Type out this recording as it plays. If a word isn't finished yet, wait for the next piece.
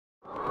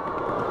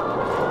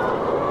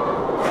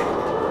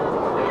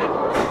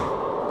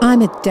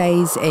I'm at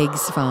Day's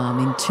Eggs Farm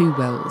in Two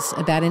Wells,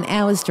 about an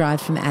hour's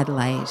drive from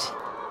Adelaide.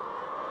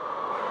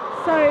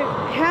 So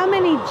how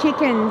many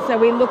chickens are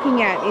we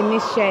looking at in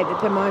this shed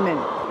at the moment?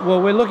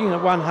 Well, we're looking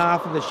at one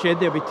half of the shed.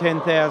 There'll be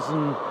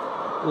 10,000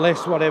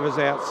 less whatever's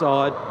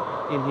outside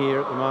in here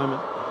at the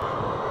moment.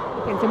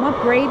 And so what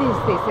breed is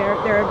this?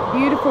 They're a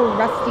beautiful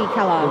rusty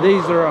colour.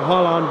 These are a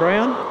Highline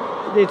Brown.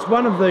 It's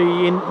one of the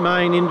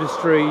main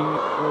industry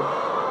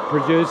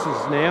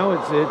producers now.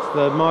 It's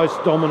the most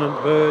dominant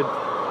bird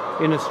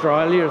in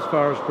Australia as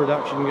far as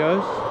production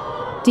goes.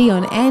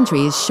 Dion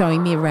Andrew is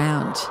showing me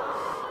around.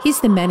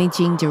 He's the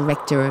managing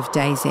director of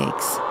Day's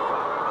Eggs.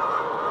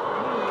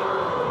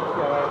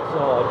 Go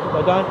outside.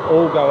 They don't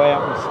all go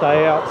out and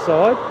stay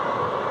outside.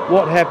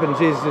 What happens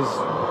is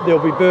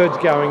there'll be birds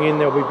going in,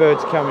 there'll be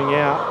birds coming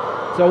out.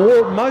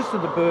 So most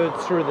of the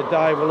birds through the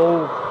day will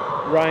all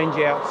range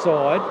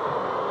outside,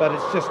 but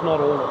it's just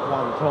not all at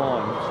one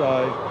time.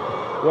 So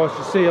whilst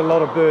you see a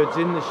lot of birds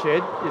in the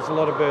shed, there's a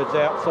lot of birds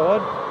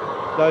outside.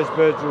 Those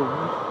birds will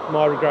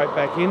migrate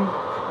back in,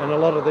 and a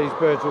lot of these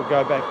birds will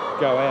go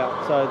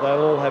out, so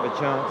they'll all have a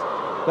chance.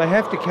 They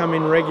have to come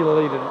in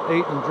regularly to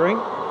eat and drink.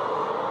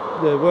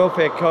 The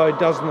welfare code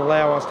doesn't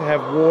allow us to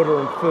have water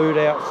and food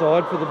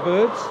outside for the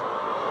birds.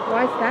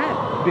 Why is that?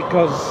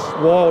 Because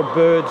wild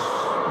birds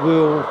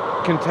will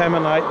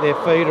contaminate their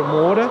feed and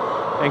water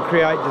and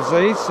create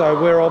disease, so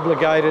we're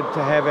obligated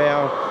to have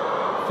our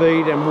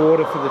feed and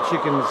water for the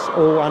chickens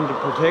all under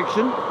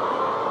protection.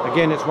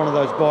 Again, it's one of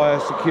those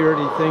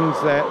biosecurity things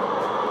that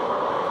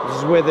this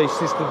is where these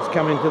systems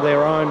come into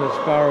their own as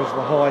far as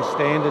the high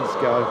standards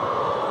go,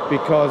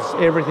 because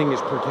everything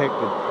is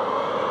protected.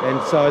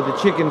 And so the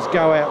chickens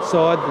go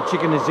outside. The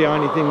chicken is the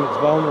only thing that's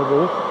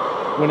vulnerable.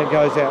 When it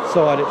goes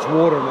outside, its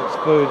water and its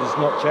food is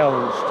not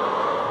challenged.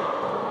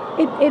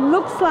 It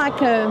looks like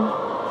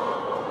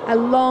a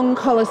long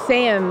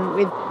coliseum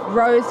with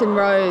rows and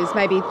rows,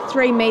 maybe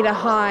 3 metre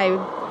high,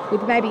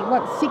 with maybe,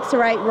 6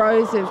 or 8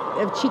 rows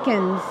of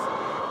chickens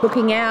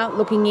looking out,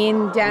 looking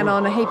in, down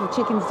on a heap of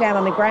chickens down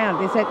on the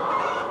ground.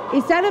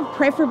 Is that a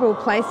preferable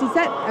place? Is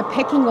that a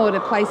pecking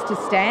order place to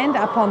stand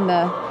up on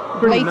the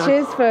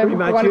bleachers, for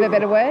want of a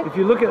better word? If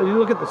you look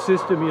at the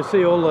system, you'll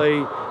see all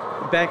the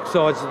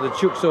backsides of the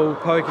chooks all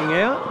poking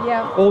out.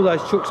 Yeah. All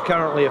those chooks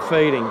currently are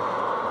feeding,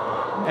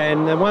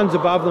 and the ones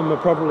above them are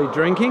probably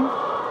drinking.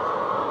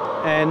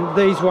 And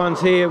these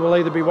ones here will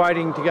either be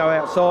waiting to go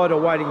outside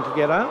or waiting to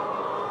get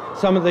up.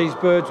 Some of these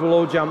birds will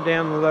all jump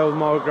down and they'll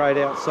migrate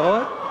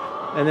outside,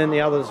 and then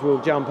the others will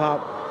jump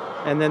up,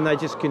 and then they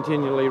just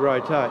continually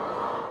rotate.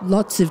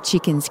 Lots of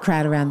chickens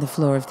crowd around the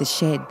floor of the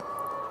shed,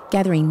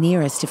 gathering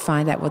near us to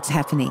find out what's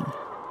happening.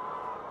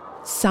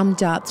 Some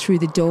dart through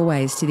the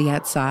doorways to the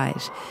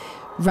outside,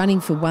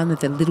 running for one of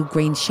the little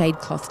green shade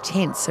cloth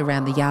tents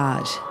around the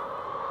yard.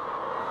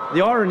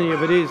 The irony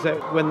of it is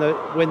that when the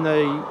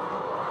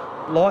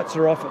lights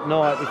are off at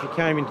night, if you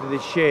came into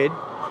this shed,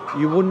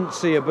 you wouldn't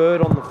see a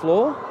bird on the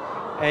floor,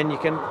 and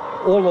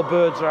all the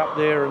birds are up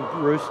there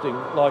and roosting,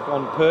 like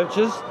on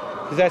perches,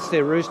 because that's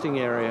their roosting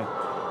area.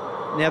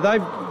 Now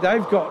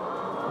they've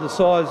got the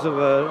size of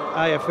an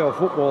AFL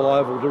football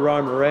oval to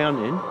roam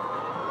around in,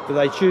 but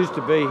they choose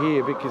to be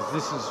here because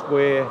this is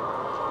where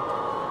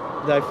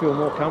they feel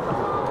more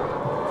comfortable.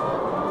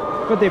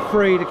 But they're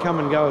free to come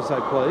and go as they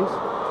please,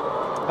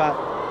 but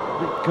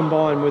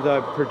combined with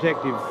a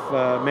protective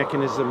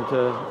mechanism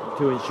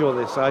to ensure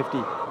their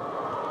safety.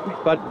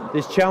 But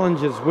there's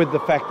challenges with the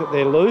fact that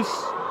they're loose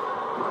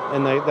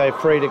and they're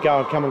free to go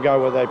and come and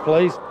go where they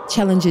please.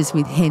 Challenges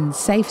with hen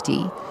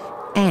safety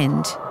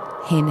and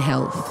hen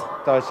health.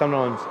 So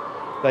sometimes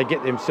they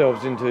get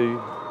themselves into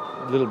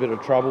a little bit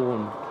of trouble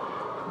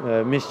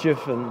and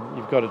mischief, and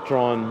you've got to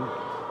try and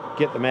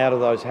get them out of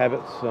those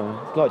habits.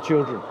 It's like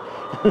children.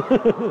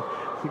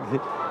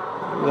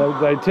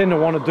 They tend to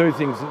want to do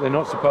things that they're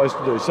not supposed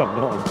to do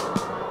sometimes.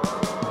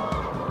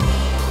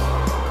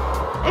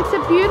 It's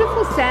a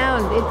beautiful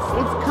sound.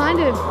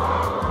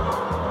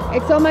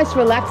 It's almost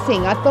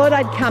relaxing. I thought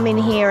I'd come in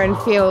here and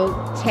feel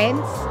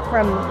tense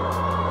from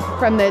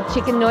the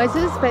chicken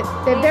noises, but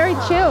they're very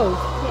chilled.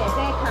 Yeah,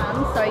 they're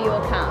calm, so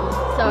you're calm.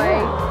 So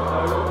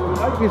we'll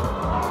take this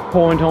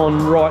point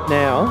on right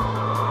now,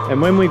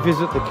 and when we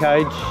visit the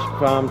cage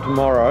farm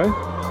tomorrow,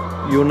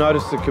 you'll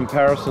notice the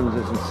comparisons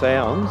in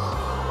sounds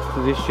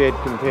to this shed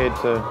compared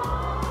to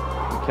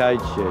the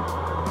cage shed.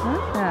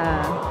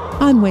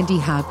 I'm Wendy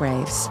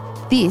Hargraves.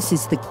 This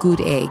is The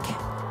Good Egg,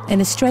 an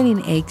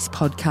Australian Eggs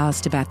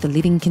podcast about the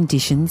living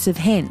conditions of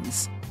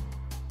hens.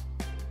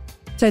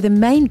 So the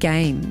main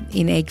game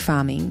in egg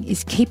farming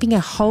is keeping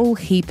a whole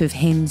heap of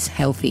hens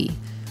healthy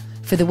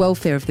for the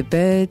welfare of the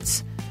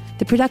birds,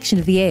 the production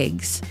of the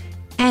eggs,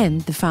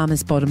 and the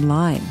farmer's bottom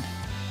line.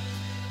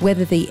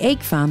 Whether the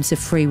egg farms are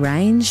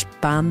free-range,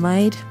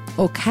 barn-laid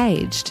or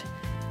caged,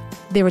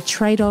 there are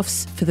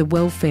trade-offs for the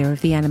welfare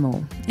of the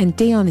animal, and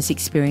Dion is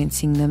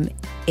experiencing them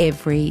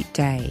every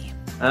day.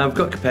 I've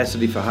got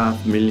capacity for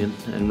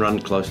 500,000 and run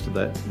close to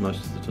that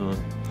most of the time.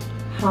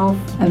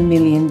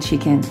 500,000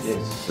 chickens?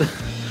 Yes.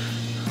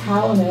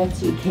 How on earth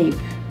do you keep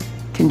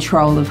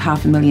control of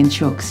 500,000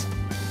 chooks?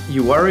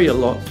 You worry a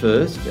lot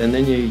first, and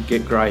then you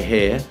get grey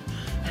hair,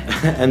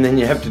 and then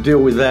you have to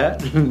deal with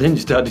that, and then you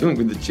start dealing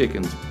with the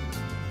chickens.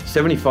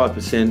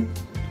 75%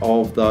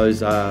 of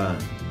those are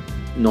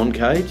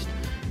non-caged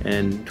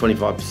and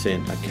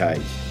 25% are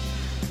caged.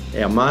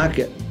 Our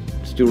market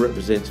still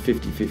represents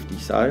 50-50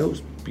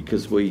 sales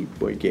because we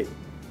get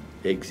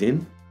eggs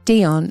in.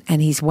 Dion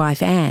and his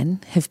wife Anne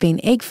have been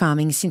egg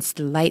farming since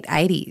the late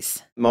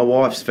 80s. My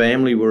wife's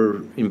family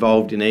were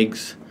involved in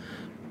eggs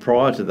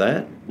prior to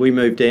that. We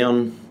moved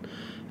down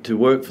to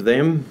work for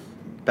them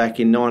back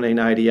in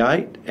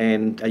 1988,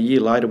 and a year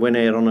later went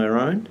out on our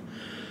own.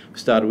 We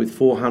started with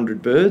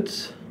 400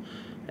 birds,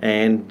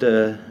 and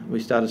we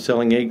started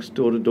selling eggs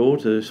door to door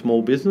to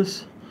small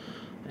business,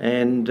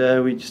 and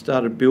we just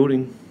started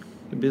building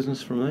the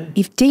business from there.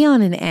 If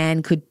Dion and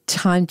Anne could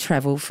time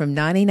travel from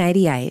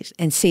 1988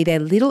 and see their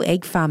little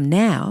egg farm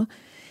now,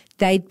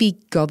 they'd be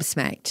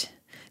gobsmacked.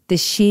 The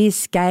sheer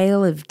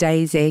scale of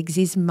Day's eggs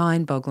is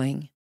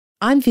mind-boggling.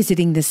 I'm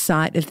visiting the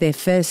site of their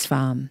first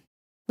farm,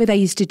 where they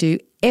used to do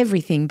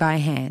everything by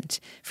hand,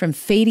 from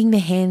feeding the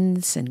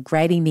hens and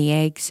grading the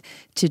eggs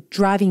to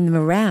driving them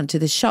around to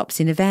the shops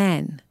in a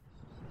van.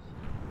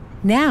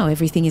 Now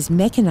everything is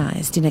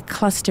mechanised in a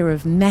cluster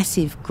of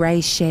massive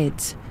grey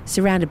sheds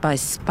surrounded by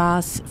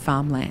sparse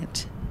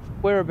farmland.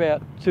 We're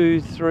about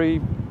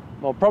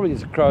probably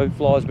as a crow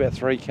flies, about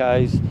 3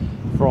 k's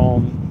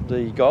from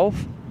the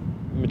Gulf.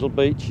 Middle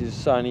Beach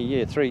is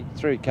only, 3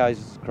 k's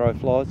as a crow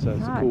flies, so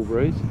it's a cool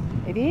breeze.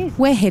 It is.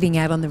 We're heading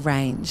out on the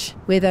range,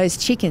 where those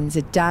chickens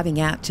are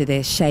darting out to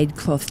their shade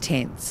cloth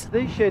tents.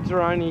 These sheds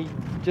are only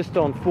just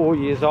on 4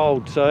 years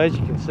old, so as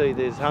you can see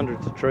there's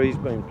hundreds of trees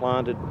being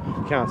planted.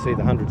 You can't see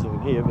the hundreds of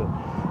them here,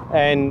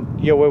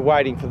 we're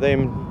waiting for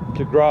them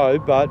to grow,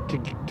 but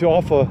to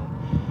offer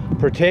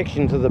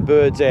protection to the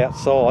birds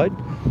outside,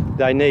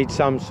 they need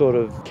some sort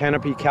of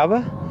canopy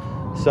cover.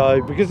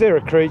 So because they're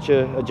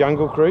a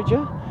jungle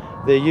creature,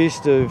 they're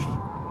used to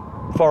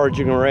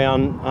foraging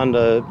around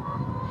under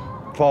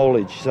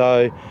foliage.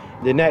 So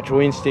their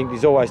natural instinct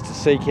is always to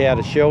seek out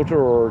a shelter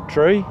or a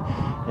tree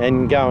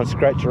and go and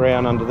scratch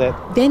around under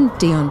that. Then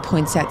Dion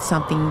points out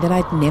something that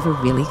I'd never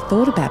really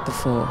thought about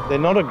before. They're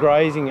not a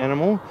grazing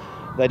animal.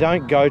 They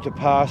don't go to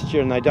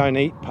pasture and they don't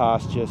eat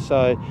pasture.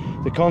 So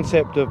the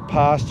concept of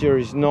pasture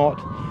is not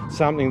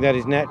something that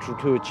is natural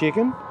to a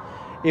chicken.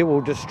 It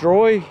will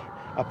destroy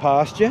a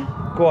pasture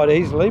quite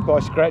easily by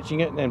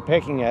scratching it and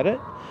pecking at it,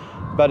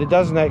 but it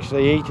doesn't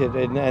actually eat it,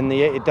 and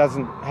it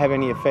doesn't have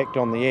any effect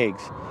on the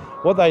eggs.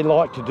 What they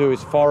like to do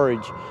is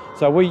forage.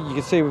 So you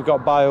can see we've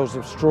got bales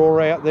of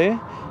straw out there.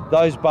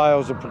 Those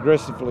bales are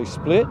progressively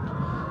split,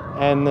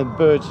 and the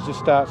birds just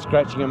start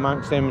scratching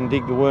amongst them and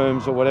dig the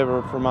worms or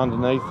whatever from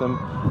underneath them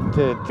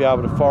to be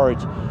able to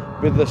forage.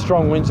 With the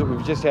strong winds that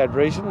we've just had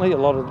recently, a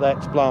lot of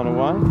that's blown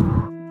away.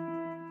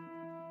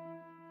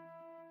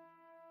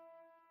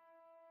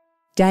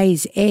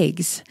 Day's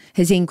Eggs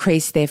has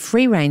increased their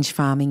free-range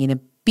farming in a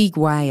big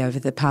way over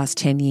the past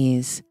 10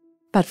 years.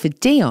 But for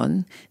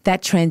Dion,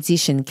 that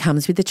transition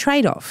comes with a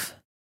trade-off.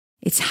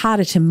 It's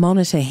harder to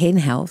monitor hen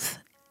health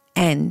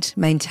and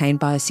maintain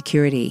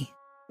biosecurity.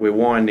 We're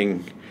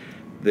winding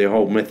the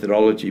whole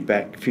methodology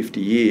back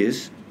 50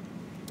 years,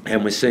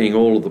 and we're seeing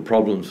all of the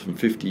problems from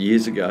 50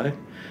 years ago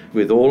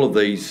with all of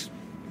these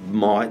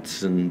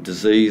mites and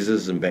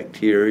diseases and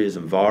bacteria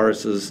and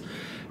viruses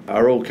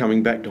are all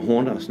coming back to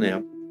haunt us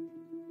now.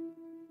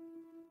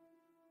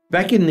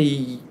 Back in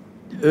the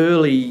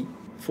early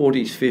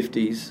 40s,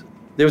 50s,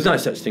 there was no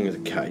such thing as a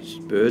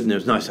caged bird, and there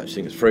was no such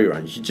thing as free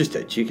range. You just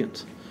had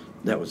chickens.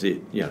 That was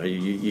it. You know,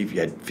 if you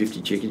had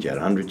 50 chickens, you had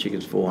 100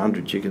 chickens,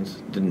 400 chickens,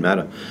 it didn't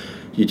matter.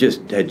 You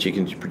just had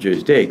chickens, you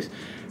produced eggs.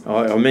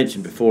 I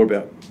mentioned before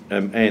about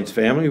Anne's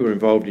family were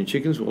involved in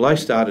chickens. Well, they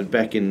started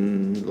back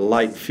in the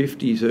late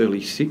 50s,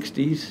 early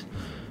 60s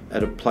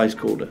at a place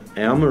called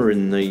Alma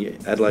in the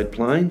Adelaide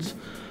Plains.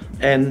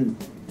 And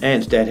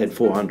Anne's dad had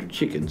 400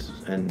 chickens,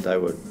 and they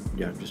were,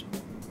 just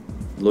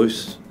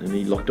loose, and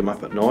he locked them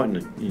up at night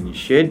in his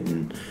shed,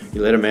 and he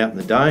let them out in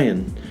the day,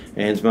 and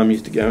Anne's mum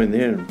used to go in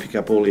there and pick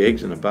up all the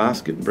eggs in a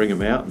basket and bring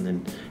them out and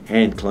then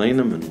hand clean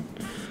them. And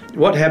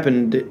what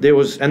happened, there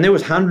was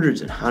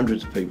hundreds and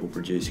hundreds of people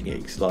producing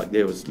eggs. Like,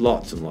 there was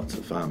lots and lots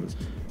of farmers,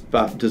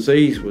 but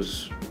disease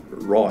was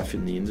rife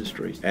in the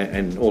industry,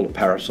 and all the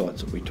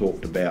parasites that we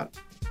talked about.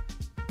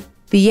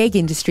 The egg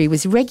industry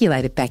was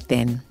regulated back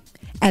then,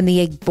 and the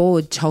Egg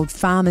Board told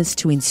farmers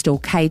to install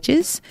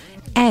cages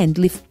and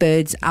lift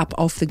birds up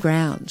off the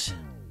ground.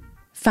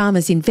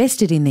 Farmers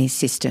invested in these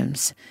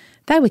systems.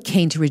 They were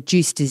keen to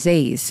reduce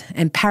disease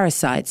and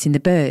parasites in the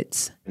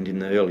birds. And in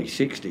the early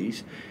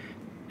 60s,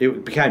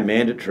 it became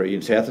mandatory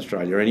in South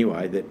Australia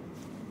anyway that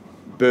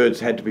birds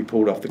had to be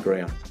pulled off the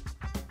ground.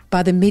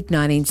 By the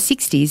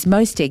mid-1960s,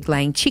 most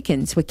egg-laying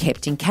chickens were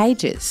kept in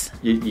cages.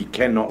 You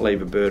cannot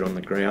leave a bird on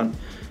the ground.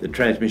 The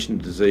transmission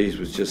of disease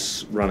was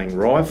just running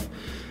rife.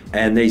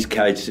 And these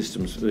cage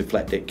systems, the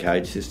flat deck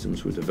cage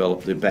systems, were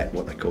developed,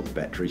 what they call the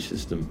battery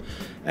system.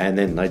 And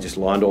then they just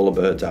lined all the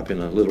birds up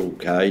in a little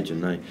cage.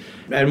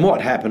 And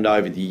what happened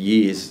over the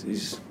years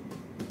is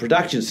the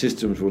production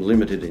systems were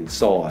limited in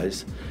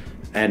size,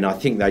 and I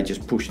think they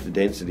just pushed the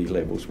density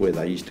levels where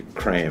they used to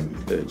cram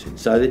birds in.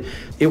 So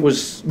it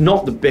was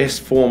not the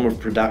best form of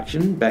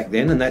production back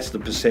then, and that's the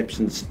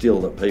perception still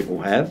that people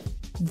have.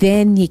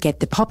 Then you get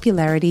the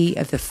popularity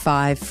of the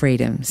 5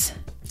 freedoms,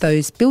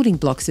 those building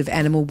blocks of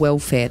animal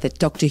welfare that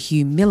Dr.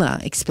 Hugh Miller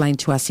explained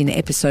to us in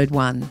episode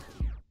 1.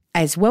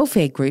 As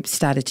welfare groups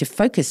started to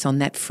focus on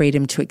that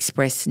freedom to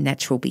express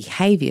natural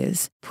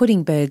behaviours,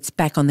 putting birds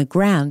back on the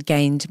ground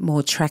gained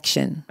more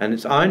traction. And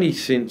it's only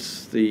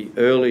since the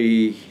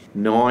early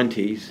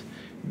 90s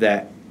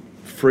that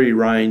free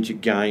range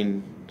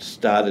again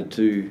started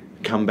to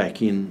come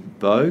back in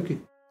vogue.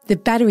 The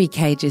battery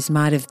cages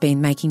might have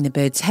been making the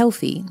birds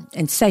healthy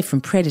and safe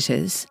from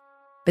predators,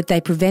 but they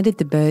prevented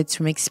the birds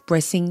from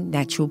expressing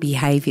natural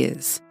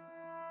behaviours.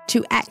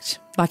 To act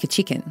like a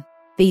chicken.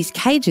 These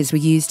cages were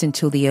used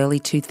until the early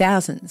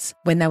 2000s,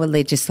 when they were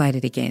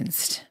legislated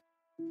against.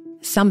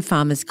 Some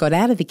farmers got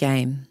out of the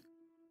game.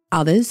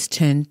 Others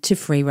turned to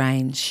free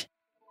range.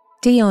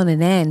 Dion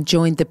and Anne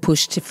joined the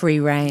push to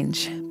free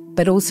range,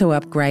 but also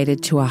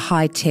upgraded to a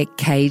high-tech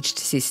caged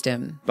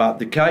system. But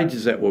the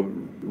cages that were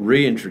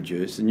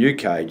reintroduced, the new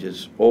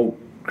cages, all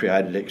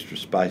created extra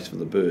space for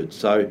the birds.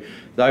 So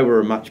they were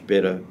a much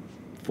better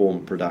form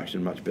of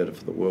production, much better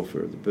for the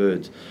welfare of the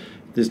birds.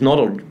 There's not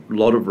a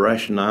lot of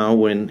rationale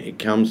when it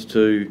comes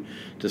to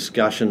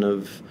discussion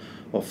of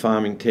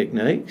farming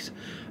techniques.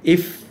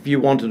 If you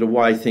wanted to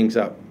weigh things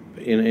up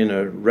in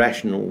a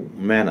rational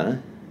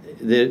manner,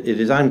 it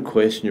is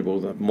unquestionable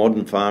that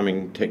modern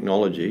farming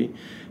technology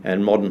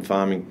and modern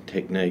farming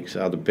techniques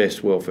are the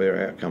best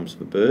welfare outcomes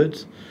for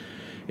birds.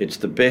 It's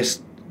the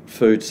best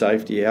food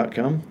safety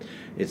outcome.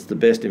 It's the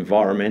best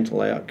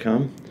environmental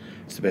outcome.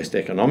 It's the best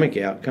economic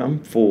outcome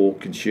for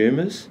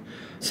consumers.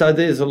 So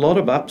there's a lot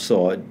of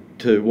upside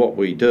to what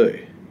we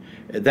do.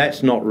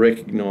 That's not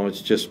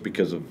recognised just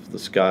because of the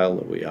scale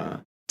that we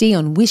are.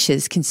 Dion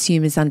wishes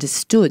consumers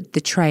understood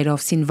the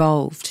trade-offs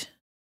involved.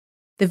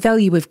 The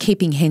value of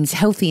keeping hens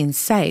healthy and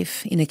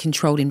safe in a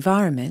controlled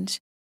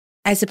environment,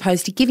 as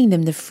opposed to giving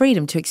them the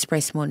freedom to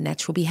express more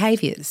natural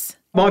behaviours.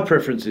 My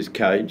preference is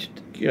caged.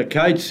 A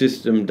cage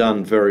system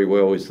done very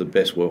well is the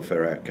best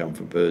welfare outcome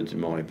for birds, in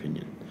my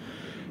opinion.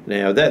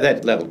 Now,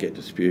 that'll get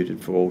disputed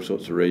for all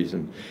sorts of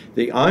reasons.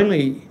 The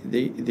only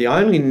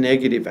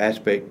negative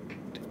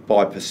aspect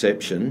by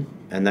perception,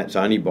 and that's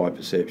only by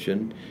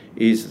perception,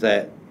 is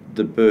that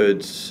the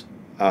birds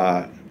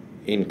are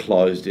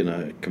enclosed in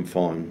a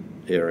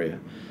confined area.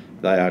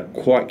 They are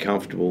quite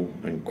comfortable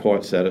and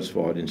quite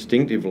satisfied.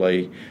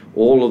 Instinctively,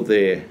 all of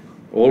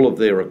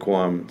their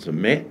requirements are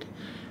met,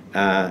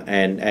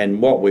 and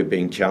what we're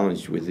being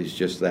challenged with is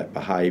just that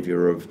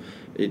behaviour of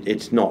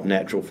it's not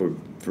natural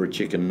for a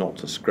chicken not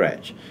to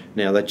scratch.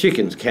 Now, the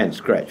chickens can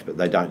scratch, but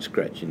they don't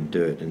scratch in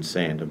dirt and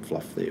sand and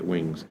fluff their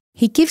wings.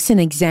 He gives an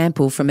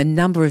example from a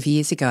number of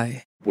years ago.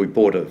 We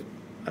bought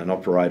an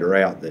operator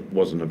out that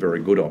wasn't a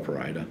very good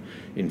operator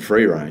in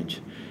free range,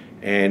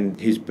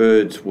 and his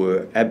birds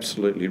were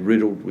absolutely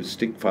riddled with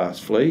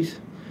stick-fast fleas.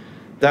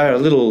 They're a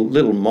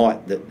little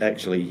mite that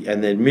actually,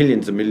 and then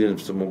millions and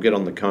millions of them will get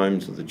on the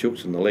combs of the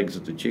chooks and the legs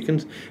of the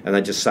chickens, and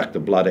they just suck the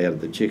blood out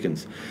of the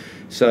chickens.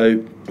 So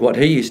what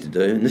he used to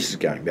do, and this is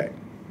going back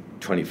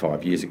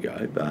 25 years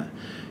ago, but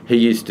he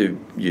used to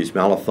use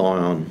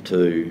malathion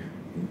to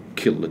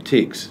kill the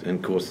ticks, and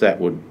of course that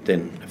would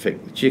then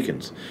affect the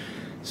chickens.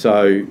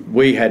 So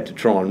we had to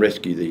try and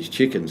rescue these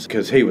chickens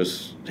because he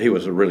was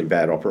a really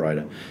bad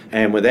operator,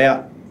 and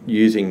without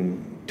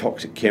using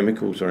toxic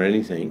chemicals or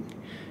anything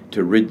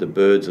to rid the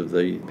birds of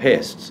the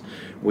pests,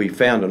 we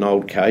found an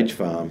old cage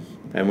farm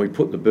and we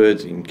put the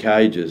birds in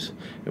cages,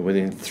 and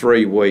within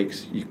 3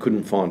 weeks you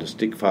couldn't find a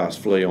stick-fast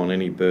flea on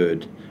any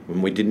bird,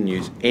 and we didn't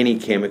use any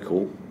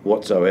chemical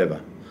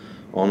whatsoever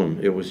on them.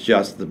 It was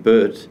just the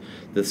birds,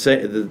 the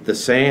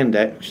sand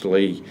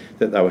actually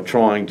that they were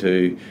trying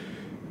to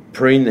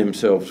preen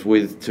themselves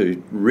with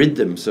to rid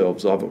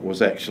themselves of it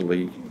was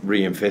actually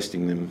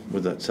reinfesting them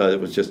with it. So it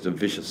was just a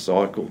vicious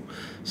cycle.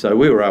 So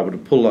we were able to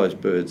pull those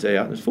birds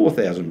out. There's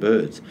 4,000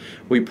 birds.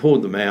 We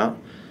pulled them out,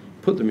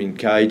 put them in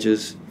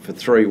cages for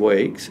 3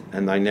 weeks,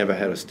 and they never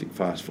had a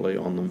stick-fast flea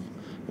on them,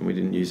 and we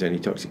didn't use any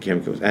toxic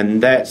chemicals.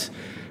 And that's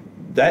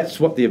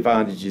what the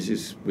advantage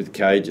is with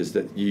cages,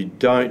 that you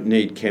don't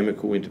need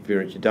chemical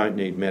interference, you don't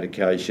need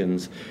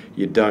medications,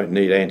 you don't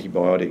need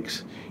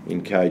antibiotics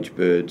in cage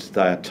birds.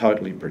 They are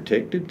totally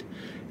protected,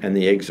 and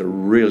the eggs are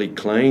really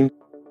clean.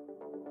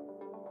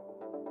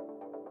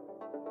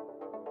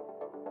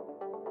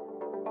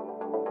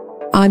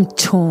 I'm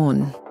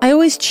torn. I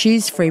always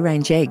choose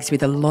free-range eggs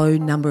with a low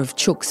number of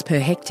chooks per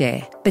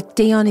hectare, but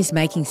Dion is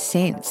making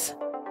sense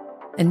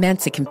and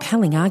mounts a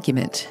compelling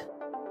argument.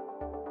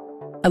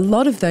 A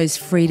lot of those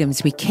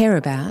freedoms we care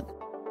about,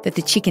 that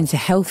the chickens are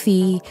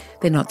healthy,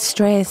 they're not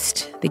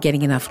stressed, they're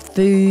getting enough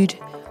food,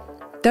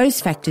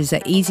 those factors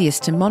are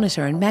easiest to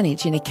monitor and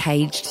manage in a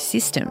caged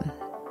system.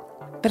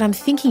 But I'm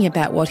thinking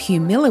about what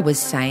Hugh Miller was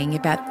saying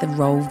about the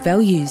role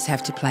values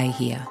have to play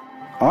here.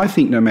 I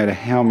think no matter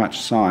how much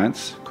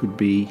science could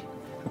be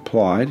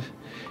applied,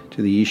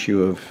 to the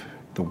issue of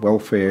the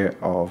welfare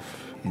of,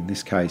 in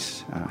this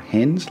case,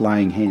 hens,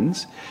 laying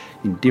hens,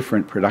 in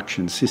different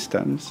production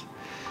systems,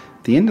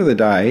 at the end of the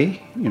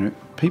day,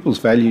 people's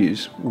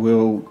values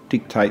will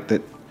dictate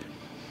that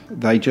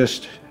they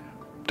just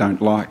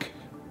don't like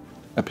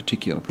a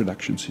particular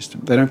production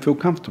system. They don't feel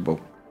comfortable.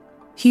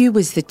 Hugh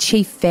was the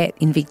chief vet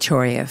in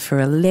Victoria for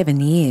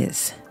 11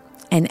 years.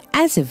 And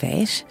as a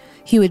vet,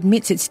 Hugh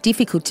admits it's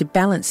difficult to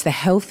balance the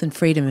health and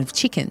freedom of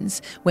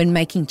chickens when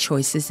making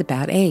choices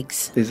about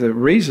eggs. There's a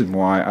reason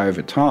why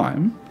over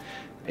time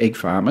egg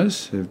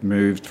farmers have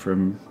moved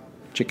from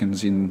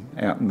chickens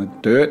out in the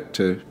dirt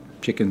to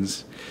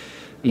chickens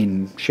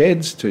in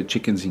sheds to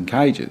chickens in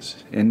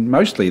cages. And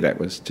mostly that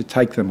was to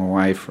take them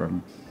away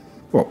from,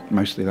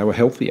 mostly they were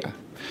healthier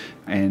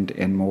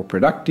and more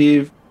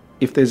productive.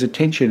 If there's a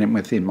tension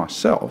within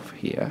myself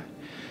here,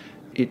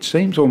 it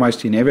seems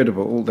almost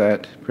inevitable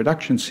that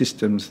production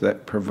systems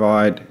that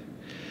provide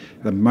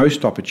the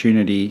most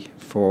opportunity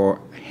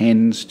for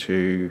hens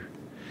to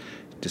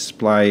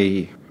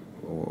display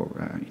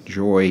or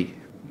enjoy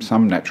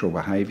some natural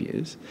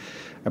behaviours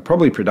are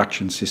probably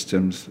production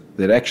systems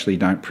that actually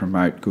don't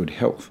promote good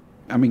health.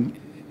 I mean,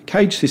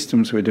 cage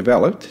systems were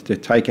developed to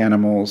take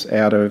animals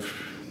out of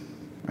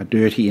a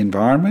dirty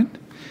environment,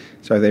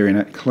 so they're in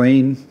a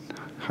clean,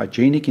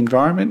 hygienic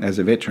environment. As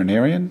a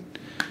veterinarian,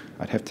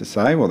 I'd have to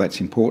say, that's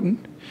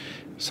important.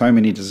 So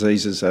many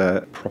diseases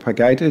are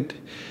propagated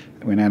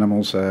when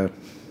animals are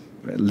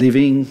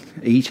living,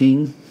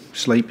 eating,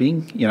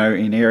 sleeping,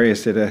 in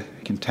areas that are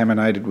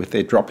contaminated with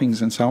their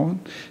droppings and so on.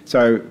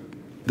 So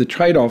the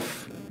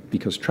trade-off,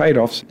 because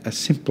trade-offs are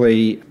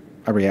simply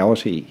a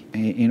reality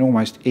in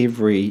almost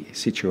every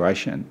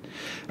situation.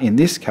 In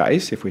this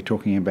case, if we're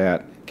talking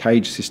about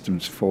cage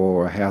systems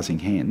for housing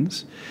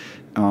hens,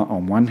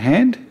 on one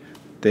hand,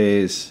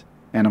 there's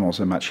animals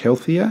are much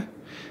healthier.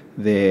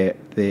 They're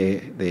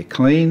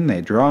clean,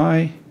 they're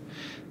dry,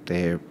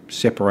 they're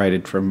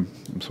separated from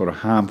sort of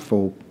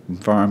harmful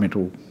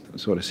environmental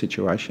sort of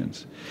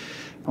situations.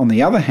 On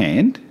the other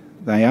hand,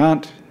 they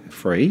aren't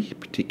free,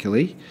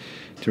 particularly,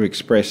 to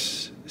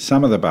express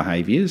some of the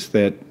behaviours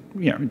that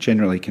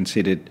generally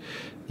considered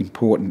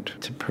important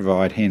to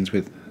provide hens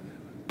with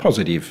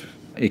positive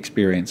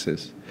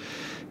experiences.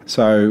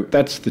 So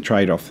that's the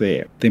trade-off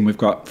there. Then we've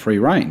got free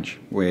range,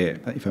 where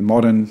if a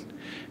modern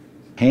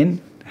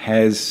hen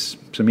has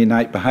some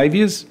innate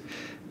behaviours,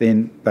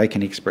 then they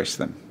can express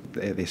them.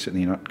 They're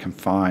certainly not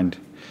confined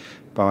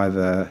by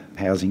the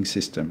housing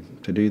system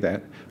to do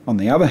that. On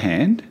the other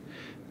hand,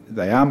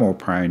 they are more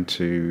prone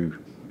to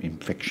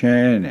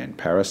infection and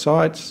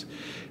parasites.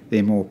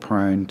 They're more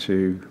prone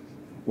to,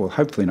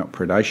 hopefully not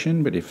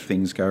predation, but if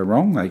things go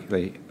wrong,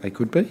 they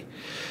could be.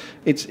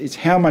 It's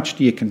how much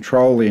do you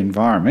control the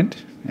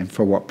environment and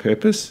for what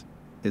purpose?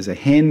 There's a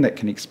hen that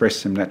can express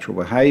some natural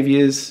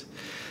behaviours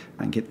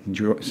and get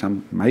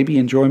some maybe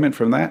enjoyment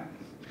from that.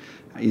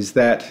 Is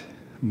that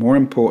more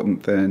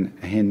important than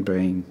a hen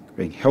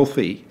being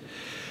healthy,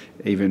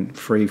 even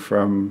free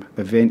from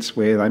events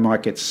where they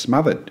might get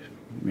smothered,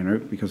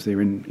 because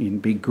they're in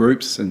big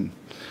groups and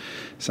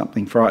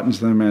something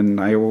frightens them and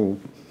they all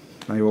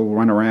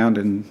run around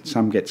and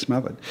some get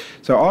smothered.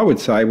 So I would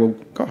say,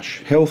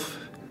 health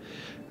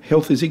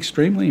is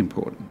extremely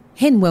important.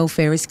 Hen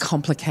welfare is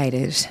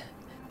complicated,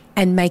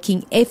 and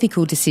making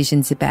ethical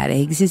decisions about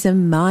eggs is a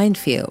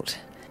minefield,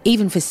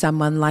 even for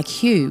someone like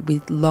Hugh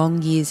with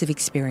long years of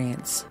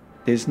experience.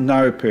 There's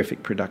no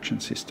perfect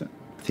production system.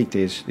 I think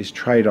there's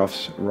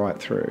trade-offs right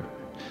through.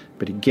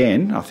 But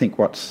again, I think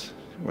what's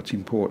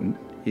important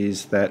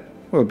is that,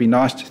 it'd be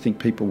nice to think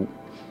people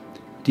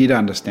did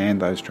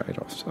understand those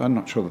trade-offs. I'm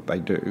not sure that they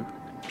do.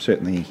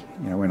 Certainly,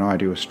 when I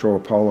do a straw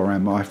poll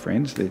around my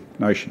friends, the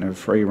notion of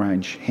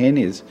free-range hen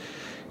is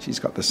she's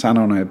got the sun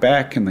on her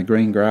back and the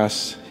green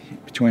grass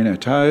between her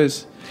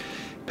toes,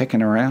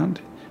 pecking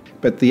around.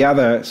 But the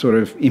other sort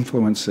of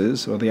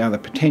influences or the other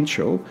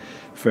potential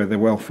for the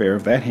welfare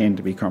of that hen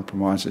to be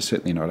compromised is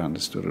certainly not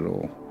understood at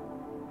all.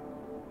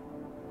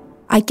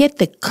 I get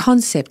the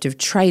concept of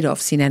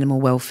trade-offs in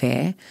animal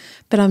welfare,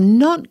 but I'm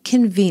not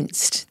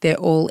convinced they're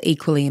all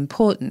equally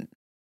important.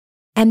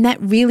 And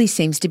that really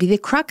seems to be the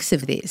crux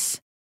of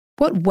this.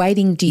 What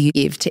weighting do you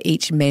give to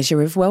each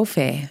measure of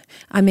welfare?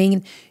 I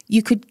mean,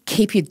 you could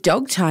keep your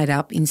dog tied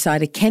up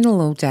inside a kennel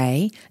all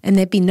day and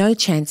there'd be no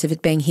chance of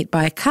it being hit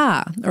by a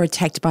car or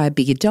attacked by a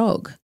bigger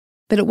dog.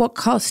 But at what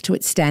cost to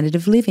its standard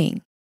of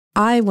living?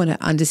 I want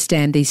to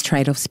understand these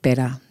trade-offs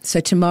better. So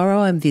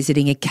tomorrow I'm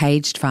visiting a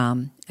caged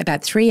farm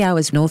about 3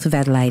 hours north of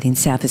Adelaide in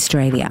South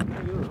Australia.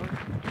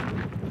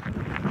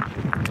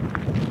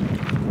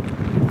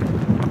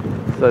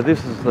 So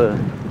this is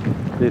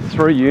there's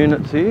 3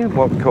 units here,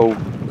 what we call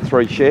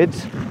 3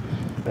 sheds.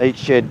 Each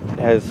shed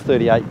has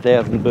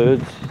 38,000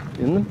 birds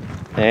in them,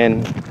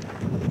 and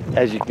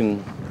as you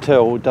can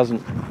tell, it doesn't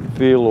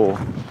feel or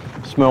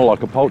smell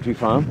like a poultry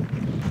farm.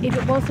 If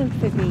it wasn't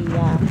for the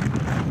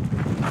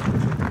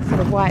sort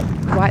of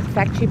white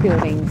factory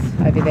buildings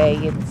over there,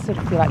 you'd sort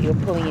of feel like you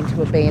were pulling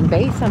into a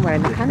B&B somewhere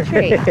in the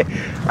country.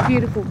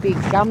 Beautiful big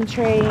gum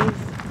trees,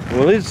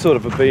 Well, it's sort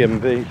of a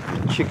B&B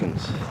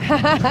chickens.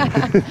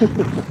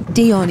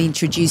 Dion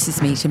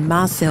introduces me to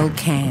Marcel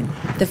Can,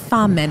 the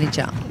farm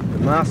manager.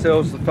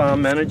 Marcel's the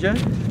farm manager.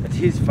 It's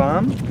his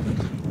farm.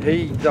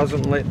 He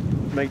doesn't let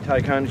me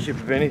take ownership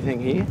of anything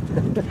here.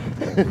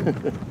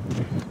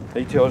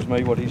 He tells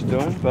me what he's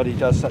doing, but he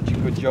does such a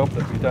good job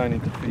that we don't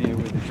interfere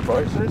with his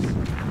process.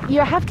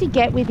 You have to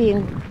get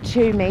within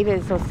 2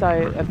 metres or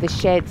so of the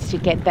sheds to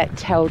get that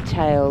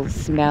telltale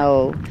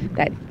smell,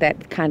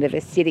 that kind of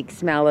acidic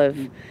smell of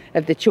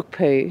the chook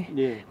poo,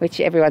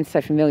 which everyone's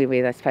so familiar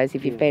with, I suppose,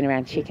 if you've been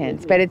around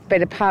chickens.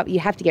 But apart, you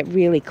have to get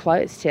really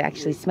close to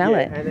actually smell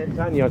it. And it's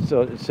only on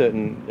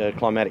certain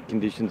climatic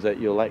conditions that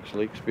you'll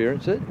actually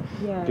experience it,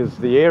 because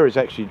the air is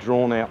actually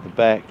drawn out the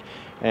back,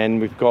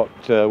 and we've got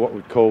what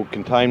we call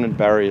containment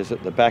barriers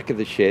at the back of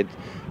the shed,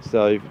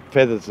 so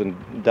feathers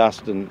and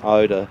dust and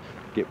odour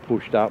get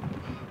pushed up,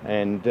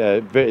 and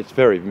it's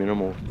very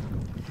minimal.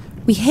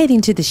 We head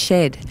into the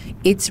shed.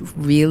 It's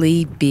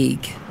really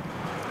big.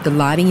 The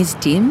lighting is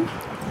dim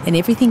and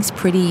everything's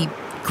pretty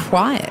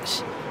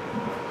quiet.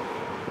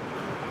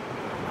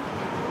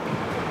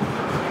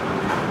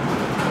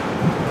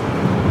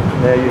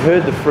 Now, you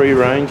heard the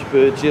free-range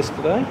birds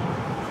yesterday.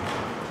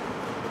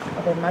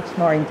 They're much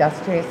more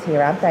industrious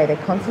here, aren't they? They're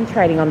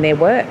concentrating on their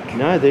work.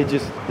 No, they're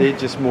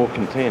just more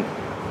content.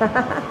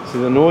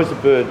 So the noise a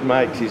bird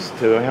makes is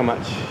to how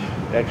much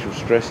actual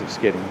stress it's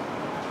getting.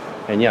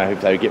 And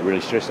if they get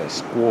really stressed, they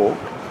squawk.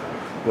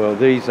 Well,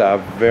 these are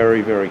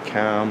very, very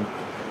calm,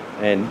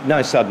 and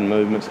no sudden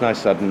movements, no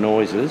sudden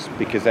noises,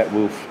 because that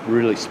will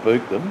really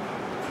spook them.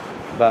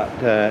 But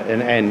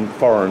and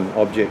foreign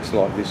objects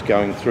like this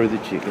going through the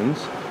chickens,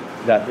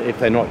 that if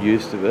they're not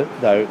used to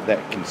it,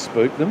 that can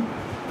spook them.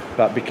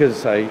 But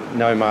because they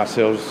know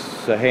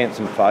Marcel's a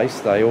handsome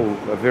face, they all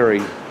are very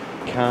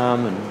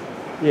calm, and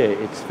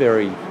it's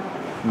very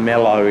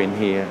mellow in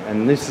here.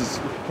 And this has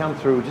come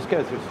through, we'll just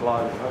go through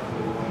slowly.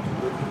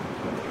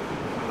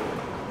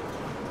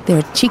 There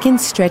are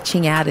chickens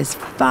stretching out as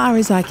far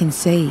as I can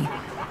see.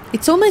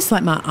 It's almost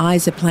like my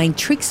eyes are playing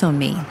tricks on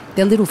me,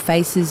 their little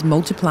faces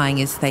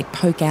multiplying as they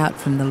poke out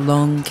from the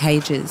long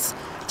cages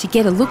to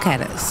get a look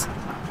at us.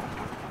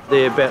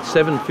 They're about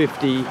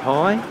 750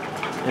 high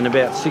and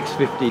about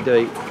 650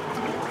 deep.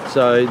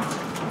 So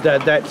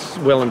that's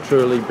well and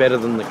truly better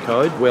than the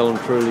code, well and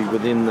truly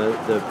within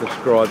the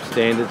prescribed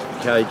standards for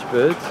cage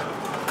birds.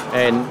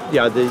 And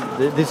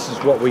this is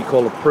what we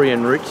call a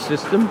pre-enriched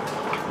system.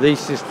 These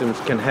systems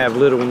can have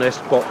little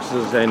nest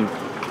boxes and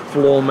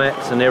floor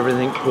mats and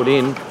everything put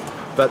in,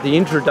 but the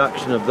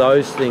introduction of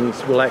those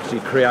things will actually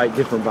create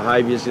different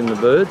behaviours in the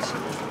birds.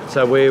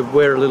 So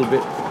we're a little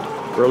bit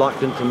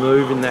reluctant to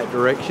move in that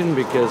direction,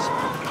 because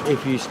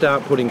if you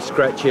start putting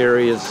scratch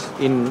areas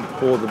in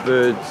for the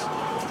birds,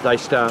 they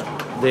start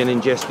then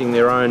ingesting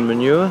their own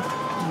manure,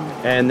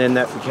 and then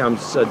that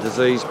becomes a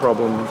disease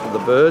problem for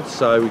the birds.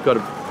 So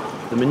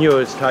the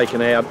manure is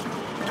taken out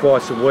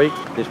twice a week.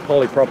 There's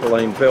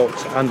polypropylene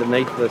belts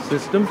underneath the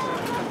system,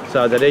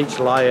 so that each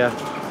layer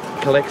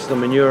collects the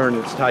manure and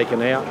it's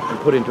taken out and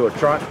put into a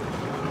truck.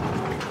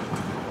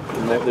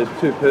 And there's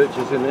 2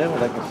 perches in there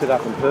where they can sit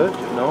up and perch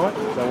at night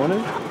if they want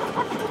to.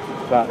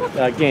 But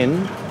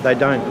again, they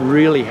don't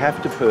really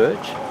have to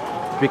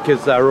perch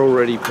because they're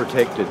already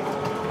protected.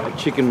 A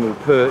chicken will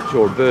perch,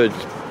 or birds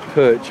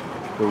perch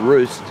or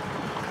roost,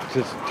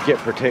 to get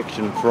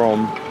protection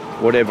from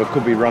whatever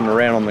could be run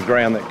around on the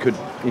ground that could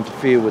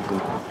interfere with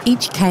them.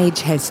 Each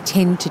cage has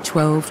 10 to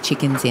 12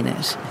 chickens in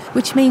it,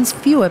 which means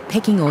fewer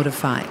pecking order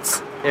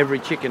fights. Every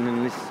chicken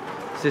in this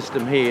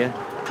system here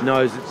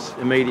knows its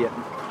immediate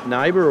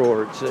neighbour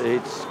or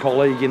its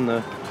colleague in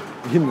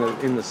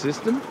the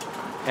system,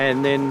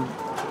 and then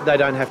they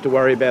don't have to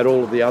worry about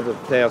all of the other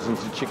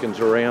thousands of chickens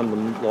around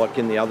them, like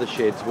in the other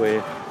sheds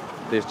where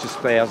there's just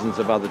thousands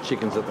of other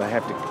chickens that they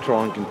have to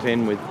try and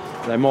contend with.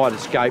 They might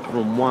escape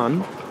from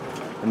one,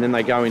 and then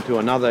they go into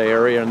another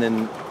area, and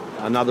then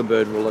another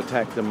bird will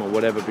attack them or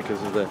whatever,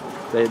 because of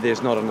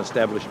there's not an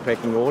established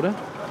pecking order.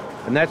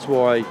 And that's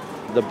why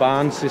the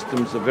barn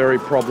systems are very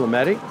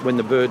problematic when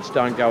the birds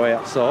don't go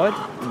outside.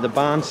 The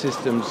barn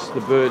systems,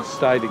 the birds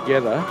stay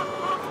together.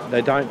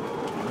 They don't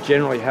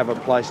generally have a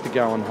place to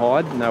go and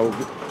hide, and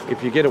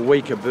if you get a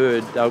weaker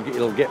bird,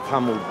 it'll get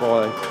pummeled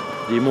by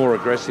the more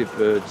aggressive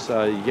birds,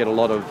 so you get a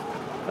lot of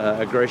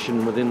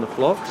aggression within the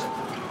flocks.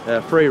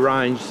 Free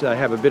range, they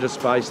have a bit of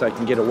space, they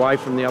can get away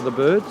from the other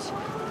birds,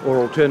 or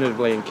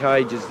alternatively in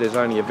cages there's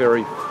only a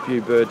very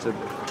few birds that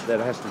it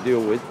has to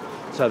deal with,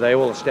 so they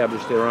all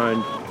establish their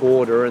own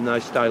order and they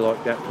stay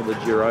like that for the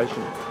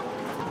duration.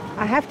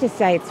 I have to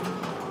say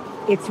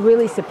it's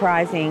really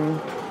surprising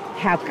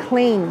how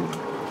clean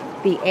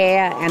the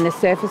air and the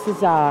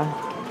surfaces are.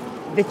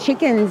 The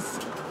chickens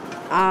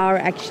are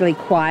actually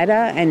quieter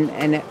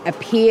and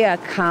appear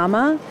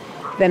calmer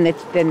than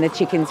the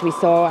chickens we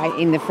saw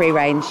in the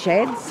free-range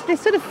sheds. They're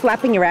sort of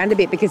flapping around a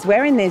bit because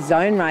we're in their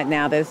zone right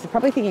now. They're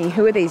probably thinking,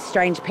 who are these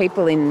strange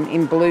people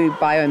in blue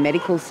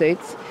biomedical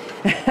suits?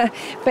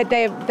 But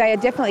they are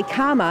definitely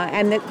calmer,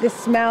 and the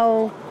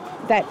smell,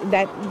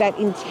 that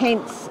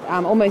intense,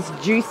 almost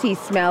juicy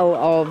smell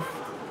of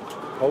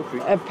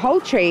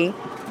poultry,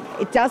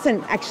 it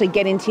doesn't actually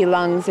get into your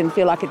lungs and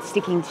feel like it's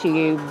sticking to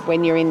you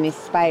when you're in this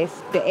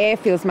space. The air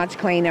feels much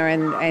cleaner,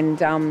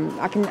 and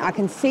I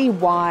can see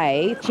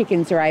why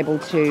chickens are able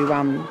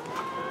to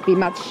be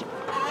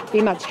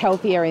much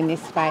healthier in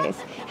this space.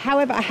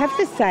 However, I have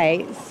to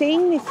say,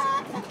 seeing this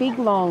big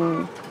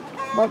long,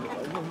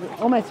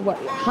 almost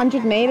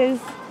 100 metres,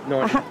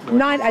 a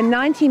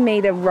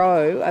 90-metre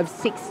row of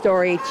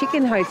 6-storey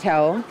chicken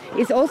hotel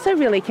is also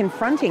really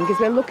confronting, because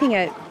we're looking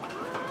at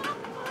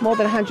more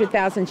than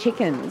 100,000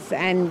 chickens,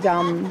 and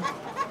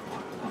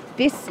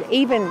this,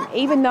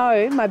 even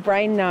though my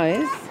brain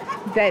knows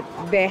that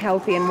they're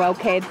healthy and well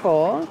cared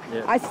for,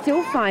 yeah, I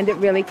still find it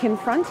really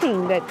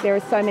confronting that there are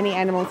so many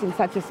animals in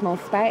such a small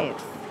space.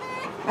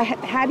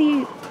 How do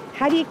you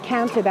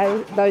counter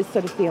those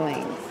sort of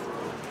feelings?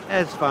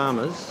 As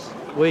farmers,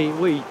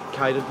 we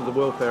cater to the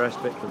welfare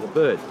aspect of the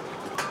bird.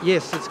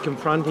 Yes, it's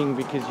confronting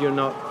because you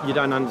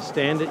don't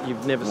understand it,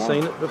 you've never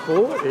seen it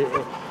before.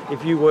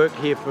 If you work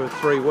here for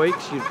 3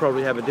 weeks, you'd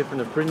probably have a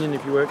different opinion.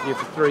 If you work here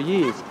for 3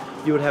 years,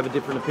 you would have a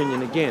different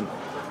opinion again.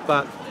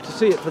 But to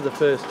see it for the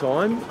first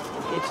time,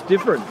 it's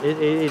different.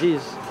 It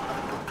is.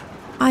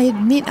 I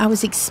admit I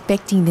was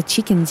expecting the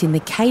chickens in the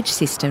cage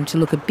system to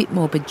look a bit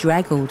more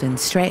bedraggled and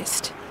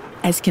stressed.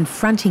 As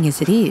confronting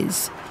as it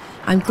is,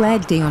 I'm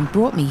glad Dion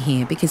brought me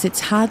here, because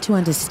it's hard to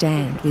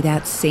understand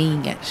without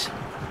seeing it.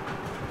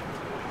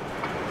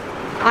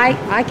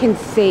 I can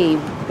see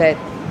that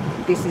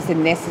this is a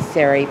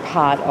necessary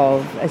part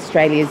of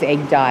Australia's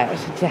egg diet,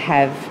 to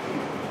have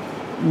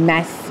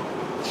mass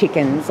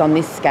chickens on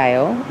this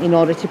scale in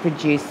order to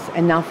produce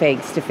enough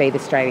eggs to feed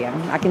Australia.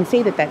 I can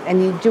see that,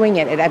 and you're doing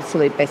it at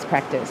absolute best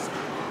practice.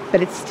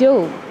 But it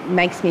still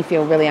makes me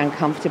feel really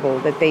uncomfortable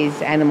that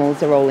these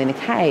animals are all in a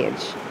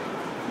cage.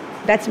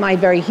 That's my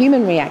very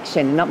human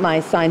reaction, not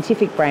my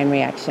scientific brain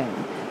reaction.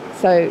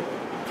 So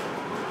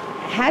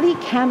how do you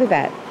counter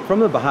that? From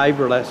the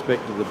behavioural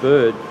aspect of the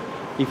bird,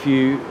 if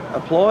you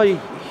apply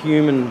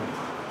human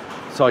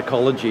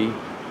psychology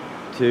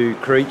to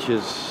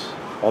creatures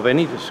of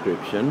any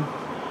description,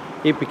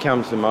 it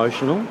becomes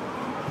emotional,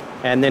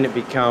 and then it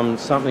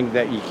becomes something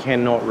that you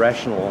cannot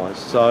rationalise.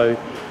 So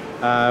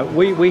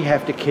we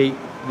have to keep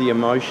the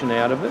emotion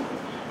out of it,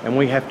 and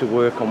we have to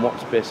work on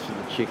what's best for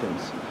the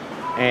chickens.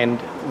 And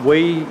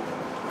we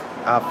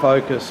are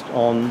focused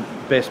on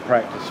best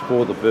practice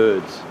for the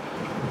birds.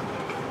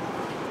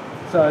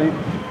 So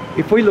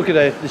if we look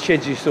at the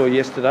sheds you saw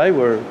yesterday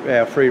were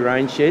our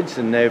free-range sheds,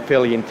 and they're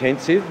fairly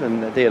intensive,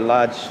 and they're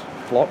large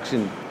flocks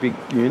in big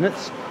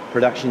units,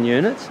 production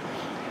units.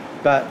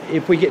 But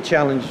if we get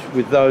challenged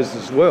with those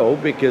as well,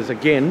 because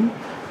again,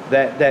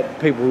 that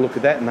people look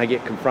at that and they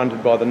get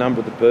confronted by the number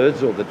of the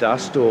birds or the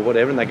dust or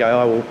whatever, and they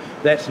go, oh, well,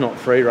 that's not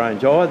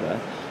free-range either,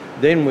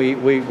 then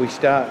we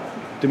start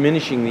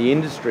diminishing the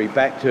industry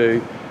back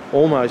to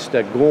almost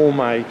a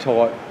gourmet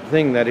type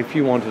thing, that if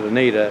you wanted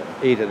to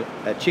eat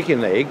a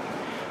chicken egg,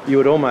 you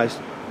would almost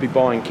be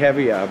buying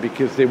caviar,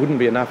 because there wouldn't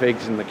be enough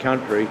eggs in the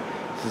country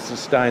to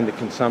sustain the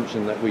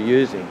consumption that we're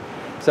using.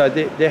 So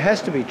there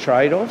has to be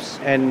trade-offs,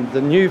 and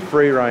the new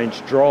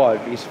free-range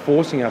drive is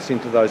forcing us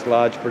into those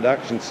large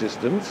production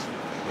systems.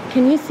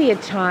 Can you see a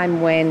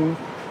time when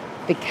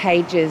the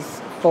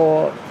cages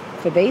for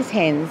these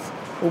hens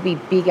will be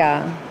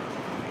bigger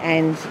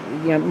and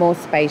more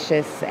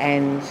spacious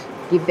and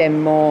give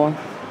them more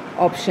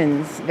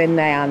options than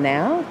they are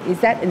now?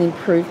 Is that an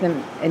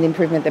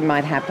improvement that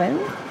might happen?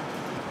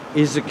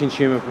 Is the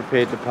consumer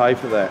prepared to pay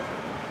for that?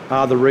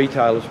 Are the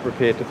retailers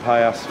prepared to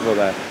pay us for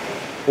that?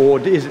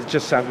 Or is it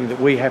just something that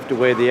we have to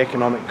wear the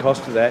economic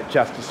cost of that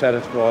just to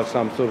satisfy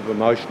some sort of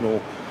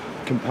emotional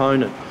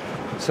component?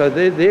 So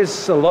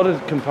there's a lot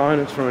of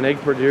components from an egg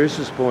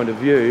producer's point of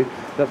view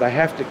that they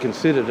have to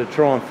consider to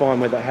try and find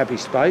where the happy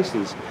space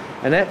is.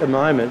 And at the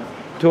moment,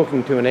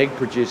 talking to an egg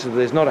producer,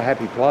 there's not a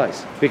happy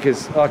place,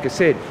 because, like I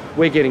said,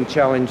 we're getting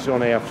challenged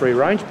on our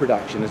free-range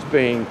production as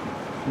being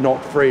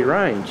not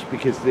free-range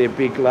because they're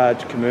big,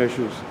 large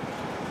commercials.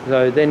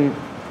 So then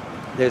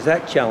there's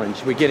that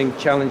challenge. We're getting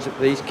challenged that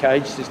these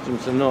cage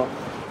systems are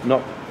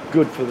not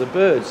good for the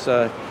birds.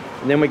 So,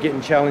 and then we're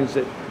getting challenged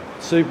that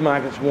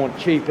supermarkets want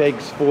cheap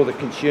eggs for the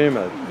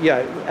consumer.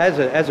 As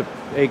a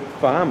egg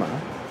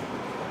farmer,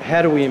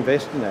 how do we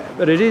invest in that?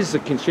 But it is the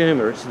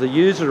consumer, it's the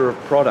user of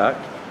product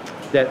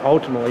that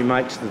ultimately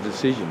makes the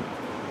decision.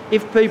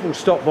 If people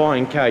stop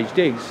buying caged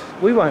eggs,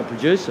 we won't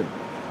produce them.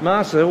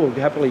 Marcel will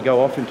happily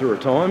go off into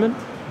retirement.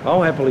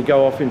 I'll happily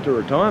go off into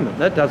retirement.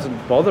 That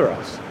doesn't bother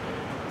us.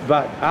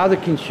 But are the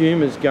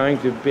consumers going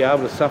to be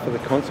able to suffer the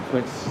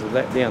consequences of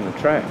that down the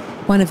track?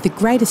 One of the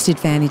greatest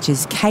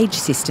advantages cage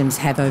systems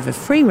have over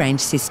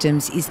free-range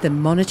systems is the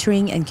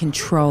monitoring and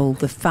control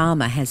the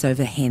farmer has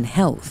over hen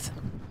health.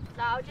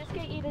 So I'll just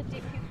get you to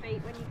dip your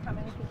feet when you come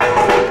in.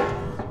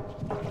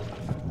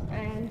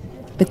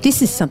 But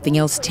this is something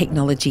else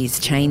technology is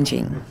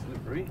changing.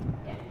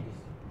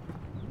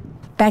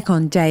 Back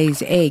on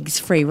Day's Eggs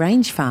Free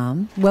Range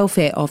Farm,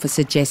 Welfare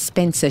Officer Jess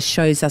Spencer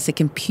shows us a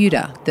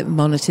computer that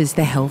monitors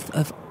the health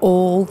of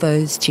all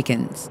those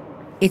chickens.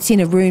 It's in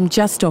a room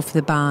just off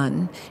the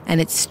barn and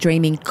it's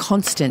streaming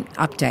constant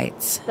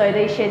updates. So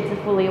these sheds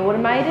are fully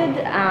automated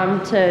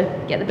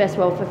to get the best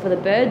welfare for the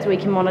birds. We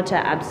can monitor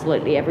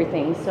absolutely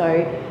everything.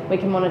 So we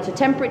can monitor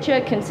temperature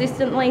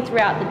consistently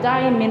throughout the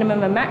day,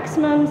 minimum and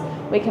maximums.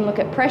 We can look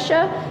at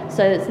pressure,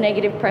 so it's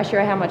negative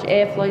pressure, how much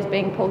airflow is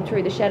being pulled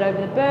through the shed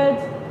over the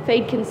birds,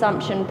 feed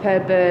consumption per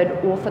bird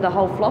or for the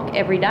whole flock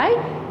every day,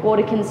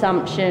 water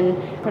consumption,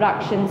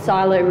 production,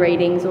 silo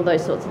readings, all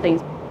those sorts of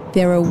things.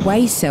 There are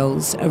weigh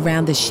cells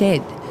around the shed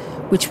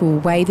which will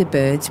weigh the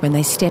birds when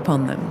they step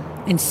on them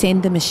and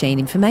send the machine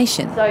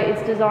information. So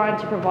it's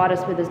designed to provide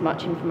us with as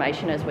much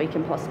information as we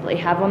can possibly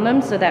have on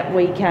them so that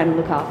we can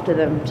look after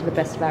them to the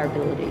best of our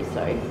ability.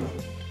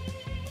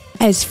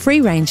 As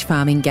free-range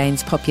farming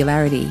gains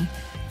popularity,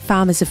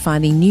 farmers are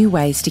finding new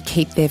ways to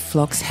keep their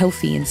flocks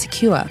healthy and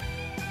secure.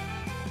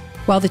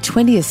 While the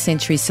 20th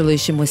century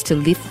solution was to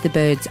lift the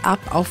birds up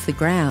off the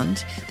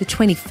ground, the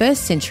 21st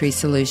century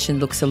solution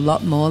looks a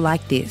lot more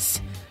like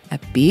this. A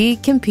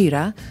big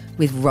computer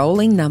with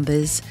rolling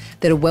numbers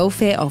that a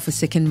welfare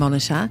officer can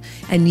monitor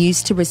and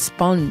use to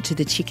respond to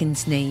the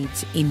chicken's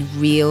needs in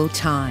real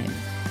time.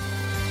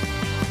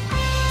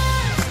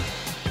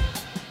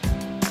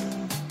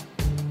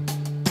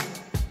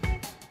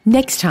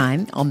 Next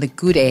time on The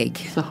Good Egg.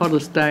 It's the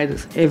hottest day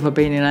that's ever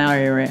been in our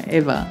area,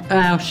 ever.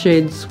 Our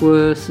sheds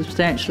were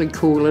substantially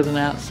cooler than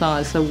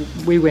outside, so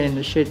we went in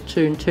the shed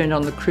too and turned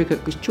on the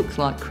cricket, because chooks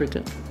like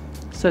cricket.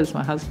 So does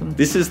my husband.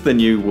 This is the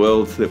new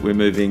world that we're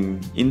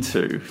moving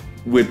into.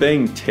 We're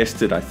being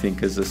tested, I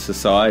think, as a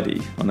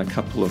society on a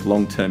couple of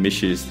long-term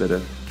issues that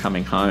are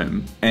coming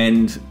home,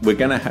 and we're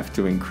going to have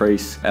to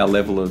increase our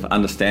level of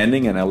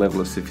understanding and our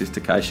level of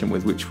sophistication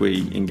with which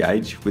we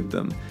engage with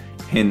them.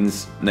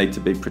 Hens need to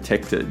be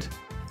protected.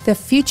 The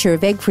future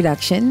of egg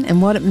production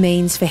and what it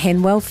means for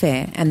hen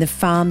welfare and the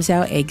farms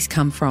our eggs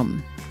come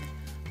from.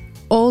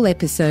 All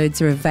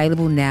episodes are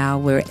available now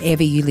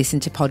wherever you listen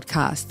to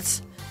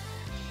podcasts.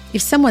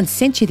 If someone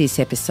sent you this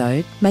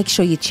episode, make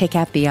sure you check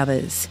out the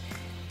others.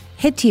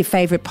 Head to your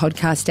favourite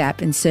podcast app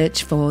and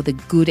search for The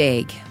Good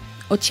Egg,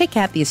 or check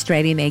out the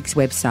Australian Eggs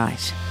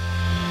website.